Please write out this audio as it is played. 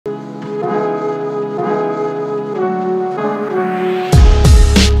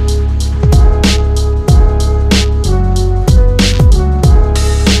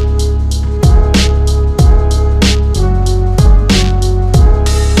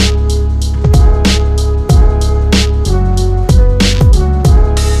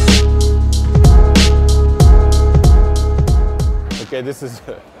Okay, this is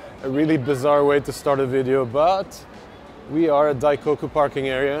a really bizarre way to start a video, but we are at Daikoku Parking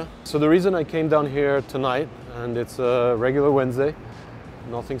area. So the reason I came down here tonight, and it's a regular Wednesday,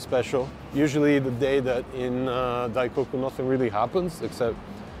 nothing special. Usually the day that in Daikoku nothing really happens, except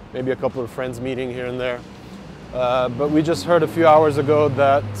maybe a couple of friends meeting here and there. But we just heard a few hours ago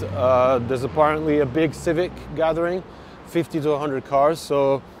that there's apparently a big Civic gathering, 50 to 100 cars.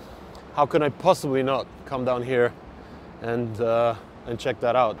 So how can I possibly not come down here and check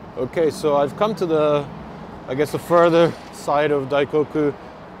that out? Okay, so I've come to the, I guess, the further side of Daikoku,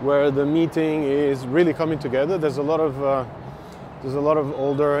 where the meeting is really coming together. There's a lot of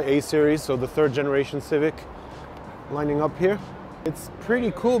older A series, so the third generation Civic lining up here. It's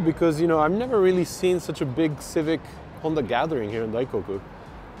pretty cool because, you know, I've never really seen such a big Civic Honda gathering here in Daikoku.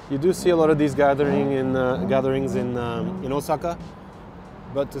 You do see a lot of these gatherings in Osaka,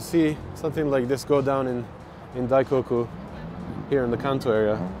 but to see something like this go down in Daikoku here in the Kanto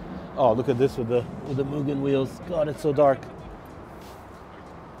area. Oh, look at this with the Mugen wheels. God, it's so dark.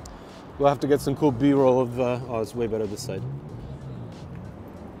 We'll have to get some cool B-roll of. Oh, it's way better this side.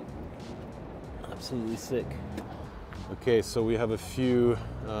 Absolutely sick. Okay, so we have a few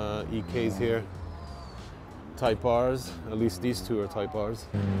EKs here, Type Rs, at least these two are Type Rs.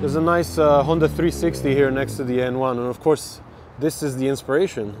 There's a nice Honda 360 here next to the N1, and of course this is the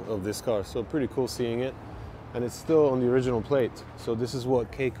inspiration of this car, so pretty cool seeing it. And it's still on the original plate, so this is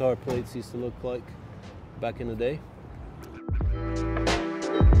what K-car plates used to look like back in the day.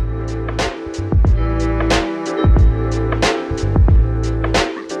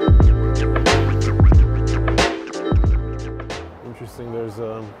 There's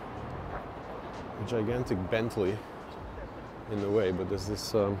a gigantic Bentley in the way, but there's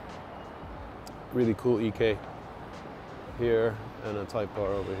this really cool EK here and a Type R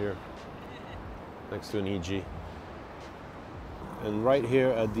over here next to an EG. And right here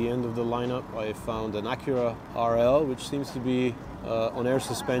at the end of the lineup I found an Acura RL, which seems to be on air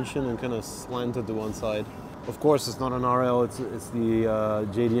suspension and kind of slanted to one side. Of course, it's not an RL, it's the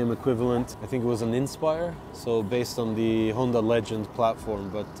JDM equivalent. I think it was an Inspire, so based on the Honda Legend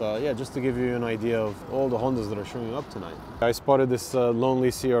platform. But yeah, just to give you an idea of all the Hondas that are showing up tonight. I spotted this lonely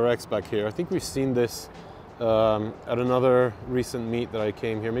CRX back here. I think we've seen this at another recent meet that I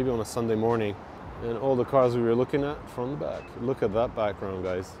came here, maybe on a Sunday morning. And all the cars we were looking at from the back. Look at that background,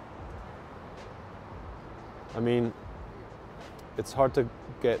 guys. I mean, it's hard to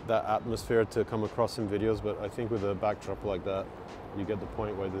get that atmosphere to come across in videos, but I think with a backdrop like that, you get the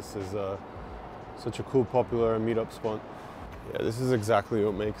point why this is such a cool, popular meetup spot. Yeah, this is exactly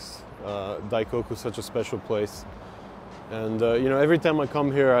what makes Daikoku such a special place. And you know, every time I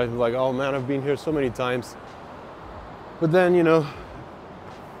come here, I'm like, oh man, I've been here so many times. But then, you know,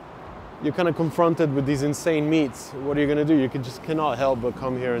 you're kind of confronted with these insane meets. What are you gonna do? You just cannot help but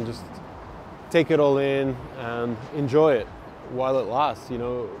come here and just take it all in and enjoy it while it lasts. You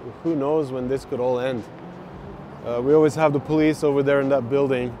know, who knows when this could all end. We always have the police over there in that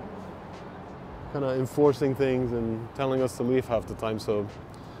building kind of enforcing things and telling us to leave half the time. So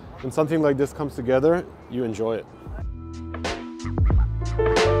when something like this comes together, you enjoy it.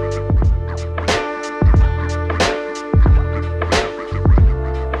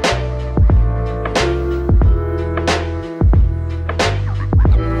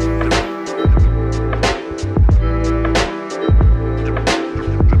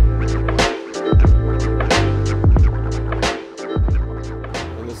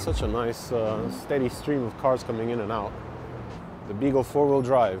 Such a nice steady stream of cars coming in and out. The Beagle 4-wheel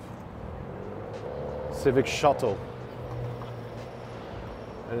drive, Civic Shuttle,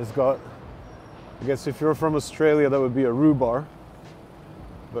 and it's got, I guess if you're from Australia that would be a rhubarb,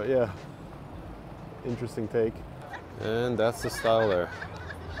 but yeah, interesting take. And that's the style there.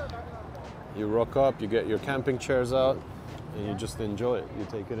 You rock up, you get your camping chairs out, and you just enjoy it, you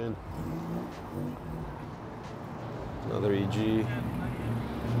take it in. Another EG.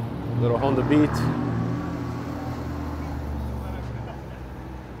 Little Honda Beat.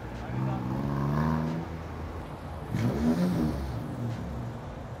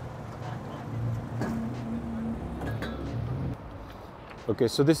 Okay,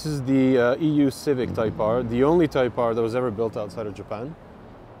 so this is the EU Civic Type R, the only Type R that was ever built outside of Japan.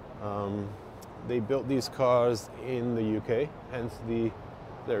 They built these cars in the UK, hence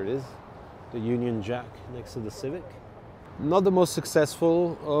there it is, the Union Jack next to the Civic. Not the most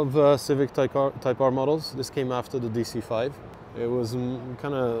successful of Civic Type R models. This came after the DC5. It was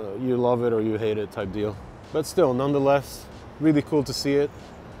kind of you love it or you hate it type deal. But still, nonetheless, really cool to see it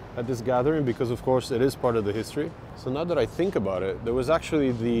at this gathering because of course it is part of the history. So now that I think about it, there was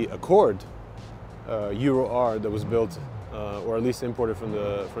actually the Accord Euro R that was built or at least imported from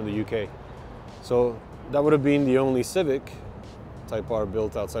the UK. So that would have been the only Civic Type R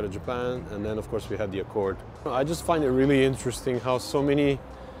built outside of Japan, and then of course we had the Accord. I just find it really interesting how so many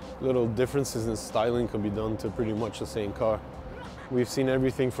little differences in styling can be done to pretty much the same car. We've seen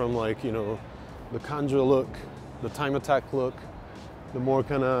everything from, like, you know, the Kanto look, the time attack look, the more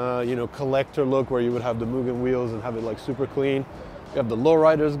kind of, you know, collector look where you would have the Mugen wheels and have it like super clean. You have the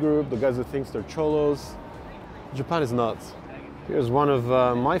lowriders group, the guys that thinks they're cholos. Japan is nuts. Here's one of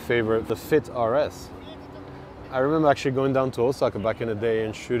my favorite, the Fit RS. I remember actually going down to Osaka back in the day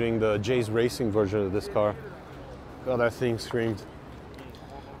and shooting the J's Racing version of this car. God, that thing screamed.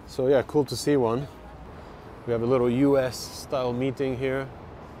 So yeah, cool to see one. We have a little US style meeting here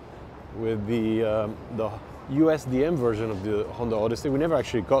with the USDM version of the Honda Odyssey. We never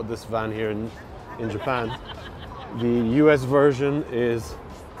actually got this van here in Japan. The US version is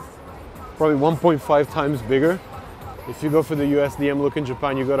probably 1.5 times bigger. If you go for the USDM look in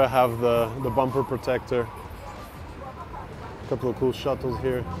Japan, you gotta have the bumper protector. A couple of cool shuttles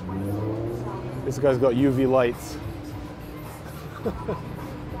here. This guy's got UV lights.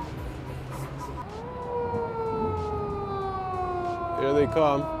 Here they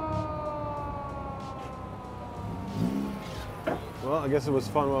come. Well, I guess it was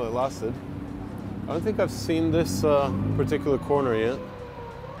fun while it lasted. I don't think I've seen this particular corner yet.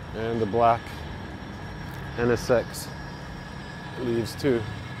 And the black NSX leaves too.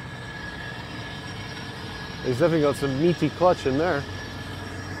 He's definitely got some meaty clutch in there.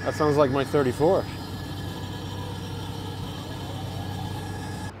 That sounds like my 34.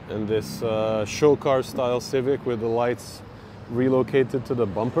 And this show car style Civic with the lights relocated to the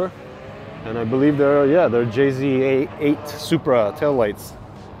bumper. And I believe they're JZ8 Supra taillights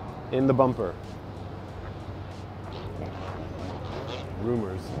in the bumper.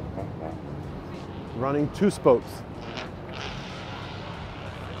 Rumors. Running 2 spokes.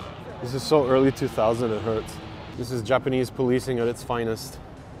 This is so early 2000, it hurts. This is Japanese policing at its finest.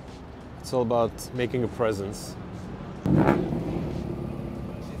 It's all about making a presence.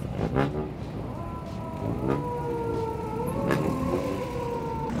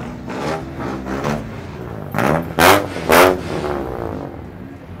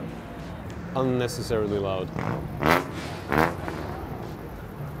 Unnecessarily loud.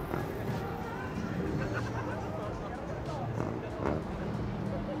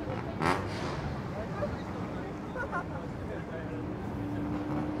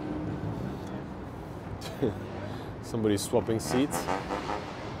 Somebody's swapping seats.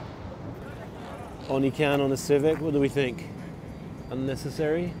 Onican on a Civic, what do we think?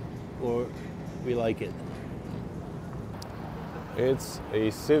 Unnecessary, or we like it? It's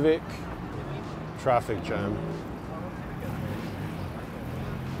a Civic traffic jam.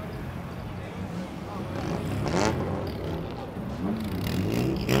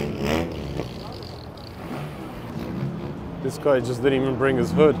 This guy just didn't even bring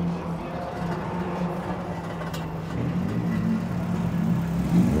his hood.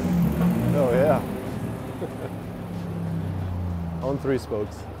 Oh yeah. On 3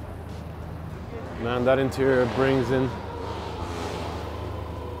 spokes. Man, that interior brings in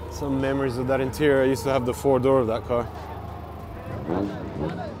some memories of that interior. I used to have the 4-door of that car.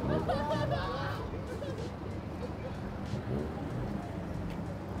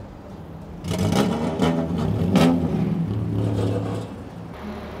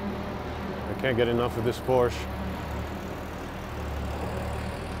 I can't get enough of this Porsche.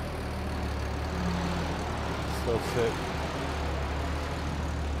 So sick.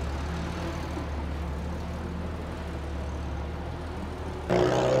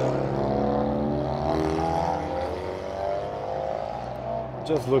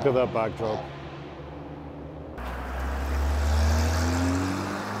 Just look at that backdrop.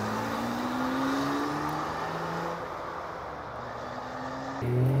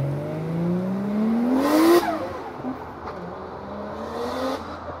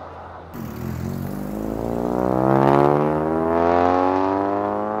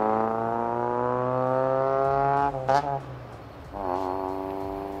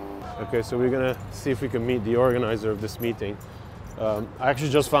 Okay, so we're gonna see if we can meet the organizer of this meeting. I actually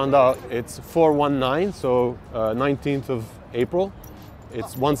just found out it's 419, so 19th of April.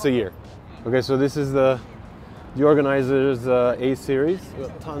 It's once a year. Okay, so this is the organizer's A series. We've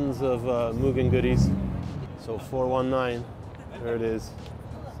got tons of Mugen goodies. So 419, there it is.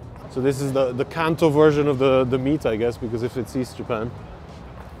 So this is the Kanto version of the meet, I guess, because if it's East Japan.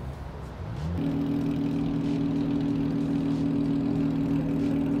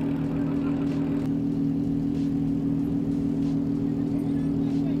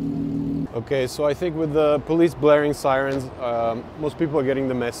 A Okay, so I think with the police blaring sirens, most people are getting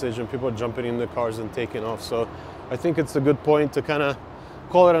the message and people are jumping in the cars and taking off. So I think it's a good point to kind of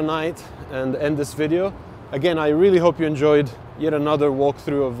call it a night and end this video. Again, I really hope you enjoyed yet another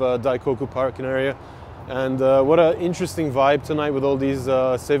walkthrough of Daikoku Parking area. And what an interesting vibe tonight with all these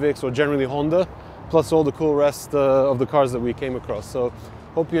Civics, or generally Honda, plus all the cool rest of the cars that we came across. So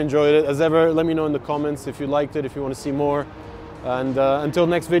hope you enjoyed it. As ever, let me know in the comments if you liked it, if you want to see more. And until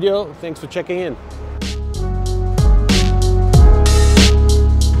next video, thanks for checking in.